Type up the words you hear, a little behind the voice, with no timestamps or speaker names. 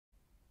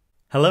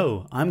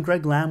Hello, I'm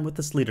Greg Lamb with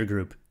the Sleeter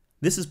Group.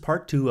 This is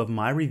part 2 of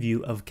my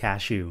review of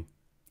Kashoo.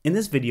 In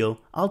this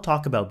video, I'll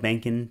talk about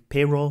banking,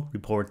 payroll,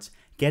 reports,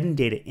 getting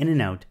data in and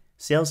out,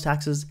 sales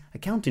taxes,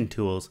 accounting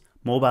tools,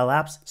 mobile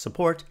apps,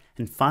 support,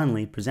 and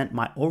finally present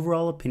my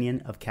overall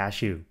opinion of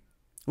Kashoo.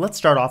 Let's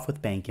start off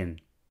with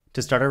banking.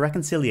 To start a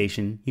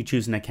reconciliation, you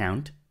choose an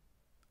account,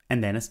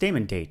 and then a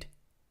statement date.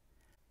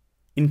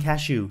 In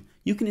Kashoo,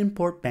 you can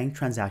import bank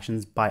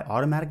transactions by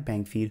automatic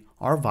bank feed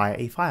or via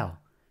a file.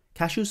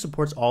 Kashoo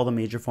supports all the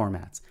major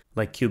formats,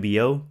 like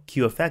QBO,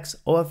 QFX,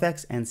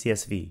 OFX, and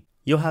CSV.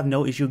 You'll have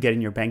no issue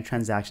getting your bank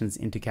transactions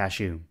into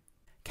Kashoo.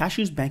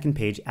 Kashoo's banking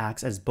page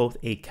acts as both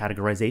a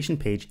categorization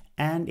page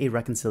and a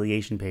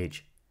reconciliation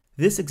page.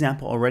 This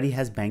example already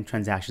has bank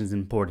transactions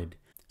imported,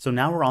 so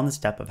now we're on the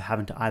step of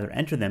having to either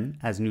enter them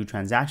as new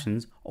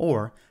transactions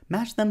or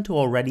match them to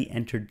already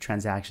entered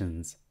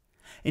transactions.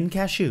 In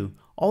Kashoo,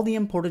 all the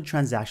imported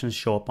transactions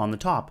show up on the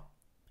top,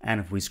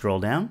 and if we scroll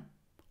down,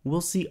 we'll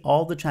see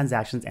all the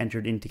transactions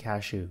entered into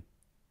Kashoo.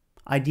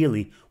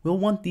 Ideally, we'll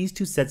want these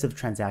two sets of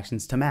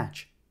transactions to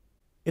match.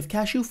 If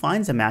Kashoo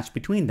finds a match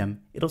between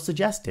them, it'll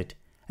suggest it,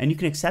 and you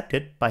can accept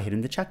it by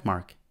hitting the check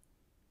mark.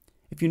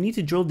 If you need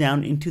to drill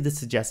down into the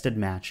suggested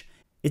match,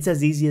 it's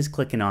as easy as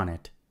clicking on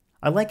it.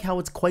 I like how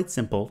it's quite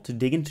simple to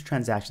dig into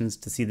transactions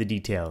to see the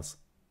details.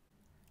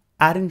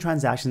 Adding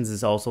transactions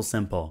is also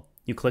simple.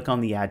 You click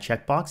on the Add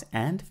checkbox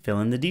and fill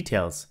in the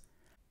details.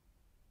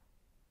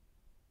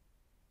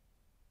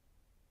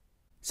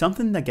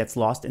 Something that gets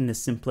lost in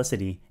this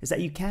simplicity is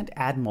that you can't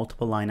add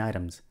multiple line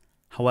items.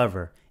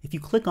 However, if you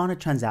click on a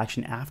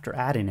transaction after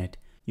adding it,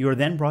 you are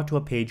then brought to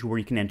a page where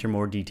you can enter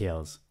more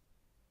details.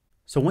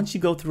 So once you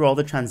go through all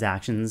the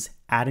transactions,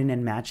 adding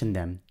and matching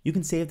them, you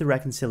can save the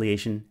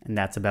reconciliation, and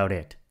that's about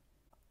it.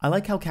 I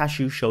like how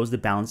Kashoo shows the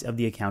balance of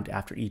the account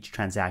after each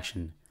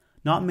transaction.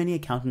 Not many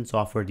accounting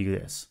software do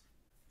this.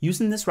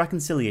 Using this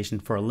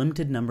reconciliation for a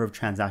limited number of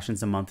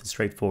transactions a month is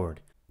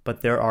straightforward.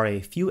 But there are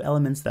a few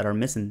elements that are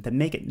missing that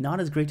make it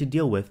not as great to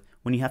deal with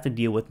when you have to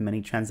deal with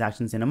many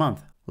transactions in a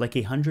month, like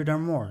 100 or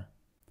more.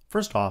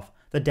 First off,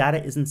 the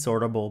data isn't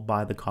sortable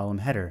by the column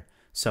header,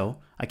 so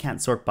I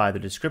can't sort by the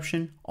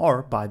description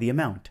or by the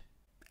amount.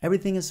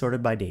 Everything is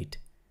sorted by date.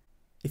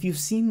 If you've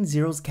seen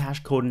Xero's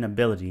cash coding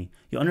ability,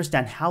 you'll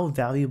understand how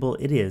valuable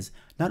it is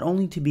not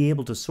only to be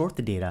able to sort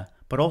the data,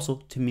 but also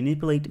to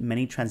manipulate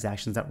many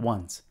transactions at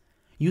once.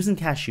 Using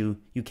Kashoo,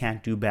 you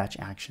can't do batch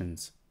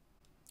actions.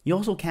 You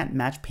also can't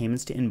match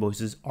payments to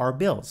invoices or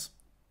bills.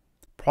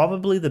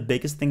 Probably the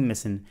biggest thing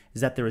missing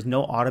is that there is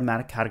no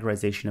automatic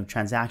categorization of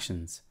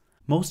transactions.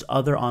 Most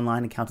other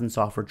online accounting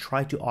software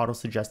try to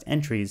auto-suggest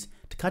entries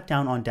to cut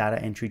down on data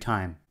entry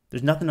time.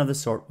 There's nothing of the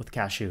sort with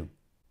Kashoo.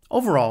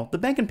 Overall, the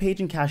banking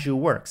page in Kashoo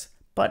works,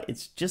 but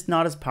it's just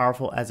not as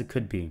powerful as it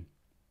could be.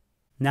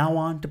 Now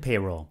on to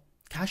payroll.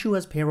 Kashoo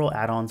has payroll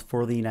add-ons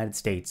for the United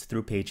States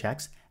through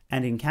Paychex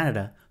and in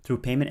Canada through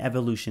Payment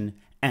Evolution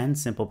and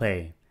Simple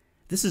Pay.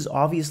 This is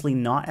obviously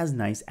not as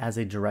nice as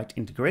a direct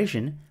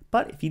integration,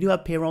 but if you do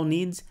have payroll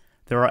needs,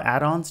 there are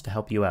add-ons to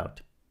help you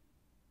out.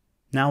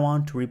 Now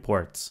on to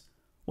reports.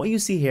 What you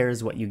see here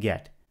is what you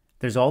get.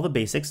 There's all the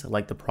basics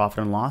like the profit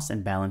and loss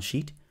and balance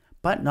sheet,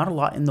 but not a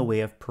lot in the way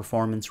of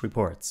performance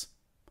reports.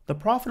 The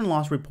profit and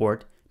loss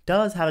report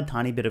does have a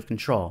tiny bit of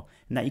control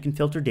in that you can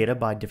filter data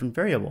by different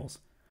variables,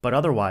 but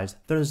otherwise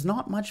there's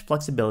not much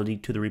flexibility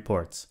to the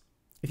reports.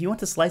 If you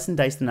want to slice and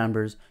dice the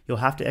numbers, you'll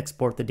have to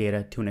export the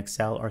data to an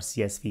Excel or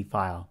CSV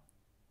file.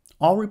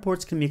 All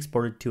reports can be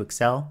exported to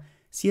Excel,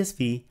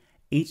 CSV,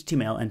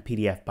 HTML, and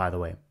PDF, by the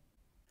way.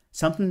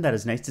 Something that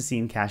is nice to see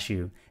in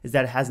Kashoo is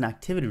that it has an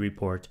activity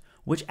report,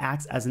 which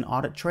acts as an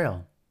audit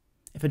trail.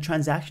 If a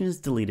transaction is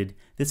deleted,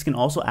 this can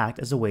also act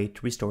as a way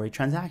to restore a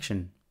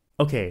transaction.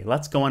 Okay,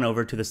 let's go on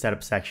over to the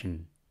setup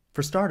section.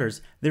 For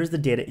starters, there's the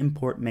data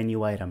import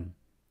menu item.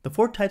 The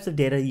 4 types of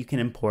data you can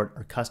import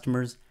are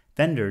customers,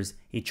 vendors,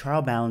 a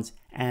trial balance,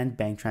 and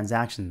bank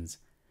transactions.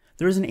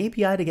 There is an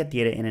API to get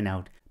data in and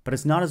out, but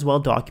it's not as well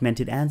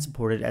documented and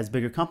supported as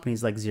bigger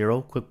companies like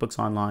Xero, QuickBooks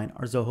Online,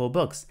 or Zoho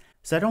Books,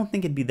 so I don't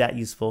think it'd be that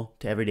useful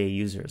to everyday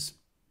users.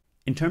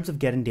 In terms of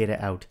getting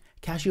data out,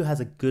 Kashoo has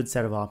a good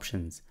set of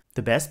options.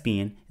 The best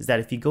being is that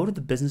if you go to the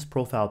business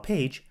profile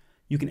page,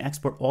 you can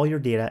export all your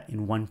data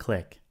in one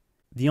click.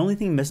 The only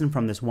thing missing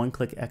from this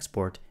one-click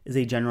export is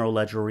a general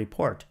ledger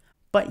report,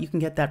 but you can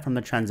get that from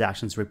the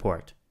transactions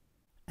report.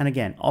 And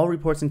again, all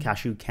reports in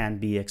Kashoo can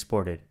be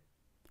exported.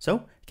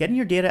 So getting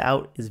your data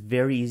out is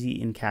very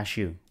easy in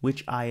Kashoo,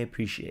 which I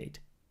appreciate.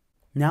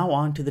 Now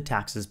on to the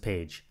taxes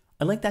page.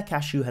 I like that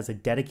Kashoo has a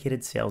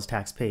dedicated sales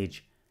tax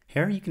page.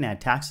 Here you can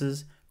add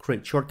taxes,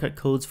 create shortcut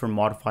codes for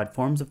modified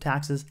forms of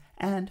taxes,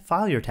 and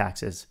file your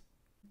taxes.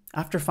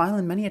 After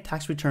filing many a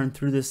tax return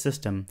through this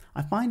system,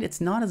 I find it's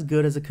not as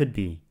good as it could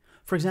be.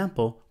 For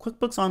example,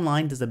 QuickBooks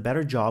Online does a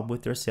better job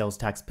with their sales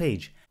tax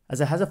page, as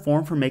it has a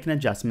form for making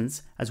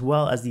adjustments as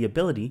well as the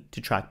ability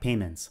to track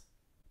payments.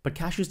 But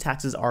Kashoo's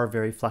taxes are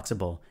very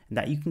flexible in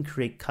that you can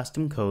create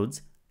custom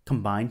codes,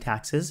 combine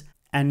taxes,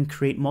 and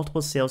create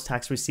multiple sales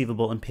tax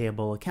receivable and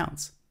payable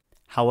accounts.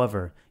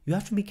 However, you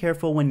have to be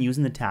careful when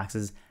using the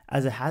taxes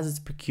as it has its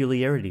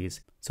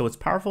peculiarities, so it's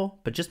powerful,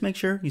 but just make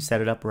sure you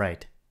set it up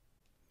right.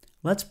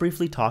 Let's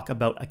briefly talk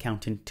about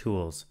accountant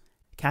tools.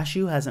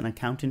 Kashoo has an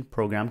accountant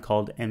program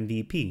called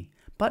MVP,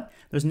 but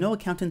there's no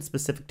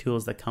accountant-specific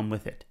tools that come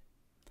with it.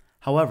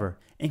 However,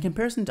 in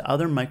comparison to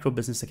other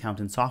micro-business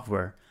accountant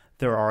software,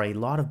 there are a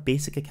lot of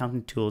basic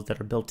accountant tools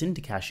that are built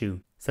into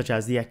Kashoo, such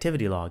as the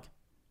activity log.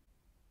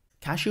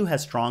 Kashoo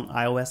has strong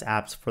iOS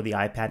apps for the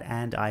iPad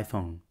and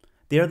iPhone.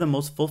 They are the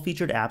most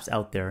full-featured apps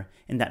out there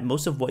in that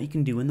most of what you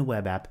can do in the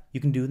web app,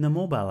 you can do in the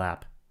mobile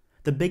app.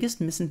 The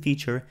biggest missing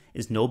feature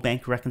is no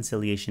bank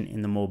reconciliation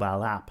in the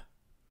mobile app.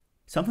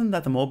 Something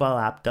that the mobile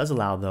app does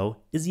allow, though,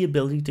 is the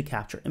ability to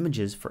capture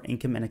images for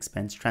income and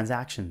expense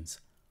transactions.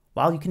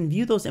 While you can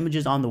view those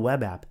images on the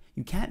web app,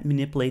 you can't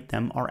manipulate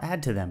them or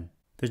add to them.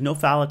 There's no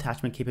file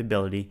attachment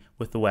capability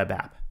with the web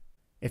app.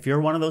 If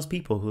you're one of those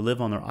people who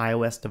live on their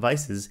iOS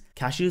devices,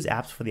 Kashoo's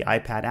apps for the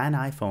iPad and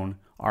iPhone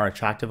are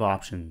attractive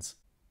options.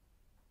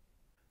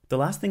 The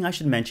last thing I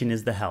should mention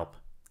is the help.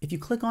 If you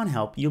click on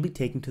help, you'll be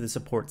taken to the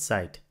support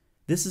site.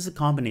 This is a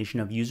combination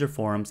of user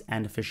forums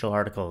and official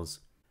articles.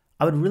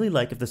 I would really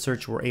like if the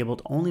search were able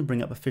to only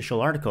bring up official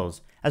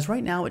articles, as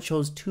right now it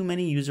shows too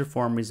many user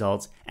forum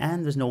results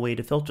and there's no way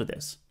to filter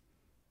this.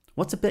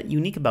 What's a bit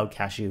unique about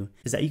Kashoo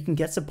is that you can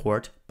get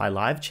support by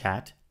live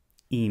chat,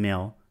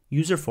 email,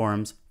 user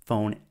forums,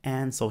 phone,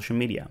 and social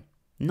media.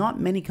 Not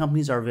many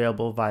companies are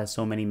available via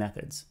so many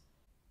methods.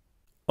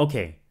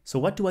 Okay, so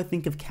what do I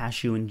think of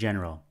Kashoo in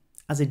general?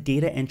 As a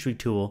data entry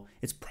tool,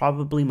 it's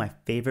probably my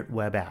favorite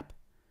web app.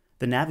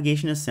 The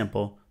navigation is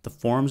simple, the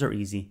forums are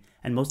easy,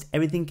 and most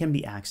everything can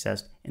be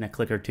accessed in a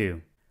click or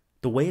two.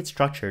 The way it's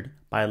structured,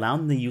 by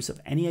allowing the use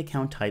of any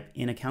account type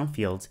in account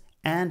fields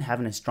and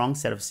having a strong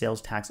set of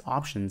sales tax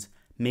options,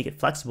 make it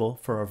flexible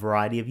for a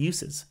variety of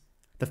uses.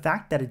 The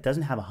fact that it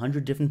doesn't have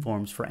 100 different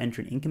forms for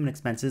entering income and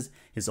expenses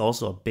is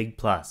also a big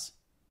plus.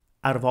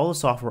 Out of all the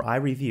software I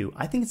review,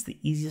 I think it's the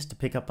easiest to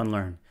pick up and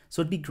learn,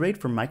 so it'd be great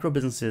for micro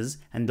businesses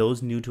and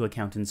those new to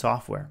accounting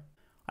software.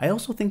 I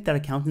also think that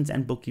accountants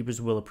and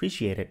bookkeepers will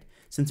appreciate it,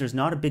 since there's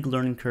not a big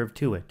learning curve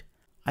to it.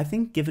 I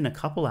think given a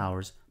couple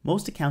hours,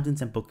 most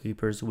accountants and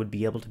bookkeepers would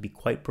be able to be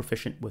quite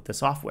proficient with the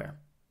software.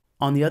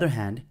 On the other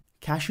hand,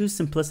 Kashoo's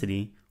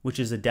simplicity, which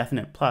is a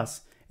definite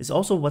plus, is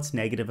also what's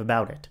negative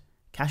about it.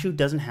 Kashoo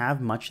doesn't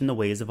have much in the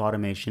ways of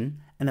automation,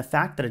 and the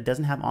fact that it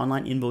doesn't have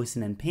online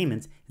invoicing and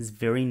payments is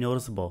very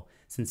noticeable,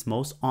 since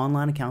most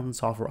online accounting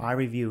software I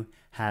review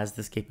has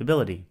this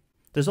capability.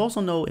 There's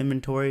also no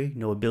inventory,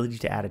 no ability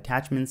to add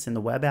attachments in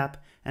the web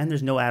app, and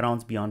there's no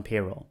add-ons beyond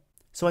payroll.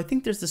 So I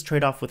think there's this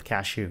trade-off with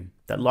Kashoo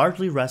that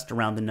largely rests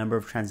around the number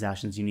of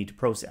transactions you need to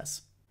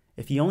process.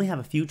 If you only have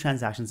a few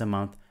transactions a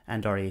month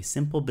and are a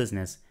simple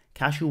business,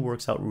 Kashoo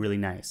works out really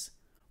nice.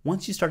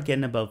 Once you start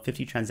getting about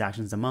 50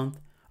 transactions a month,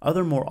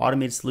 other more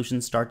automated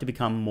solutions start to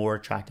become more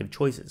attractive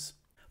choices.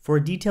 For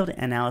a detailed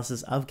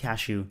analysis of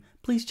Kashoo,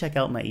 please check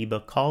out my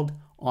ebook called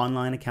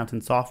Online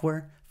Accountant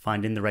Software,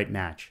 Finding the Right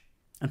Match.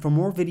 And for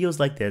more videos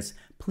like this,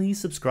 please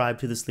subscribe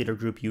to the Sleeter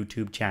Group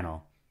YouTube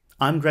channel.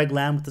 I'm Greg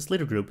Lamb with the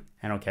Sleeter Group,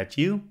 and I'll catch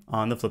you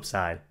on the flip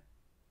side.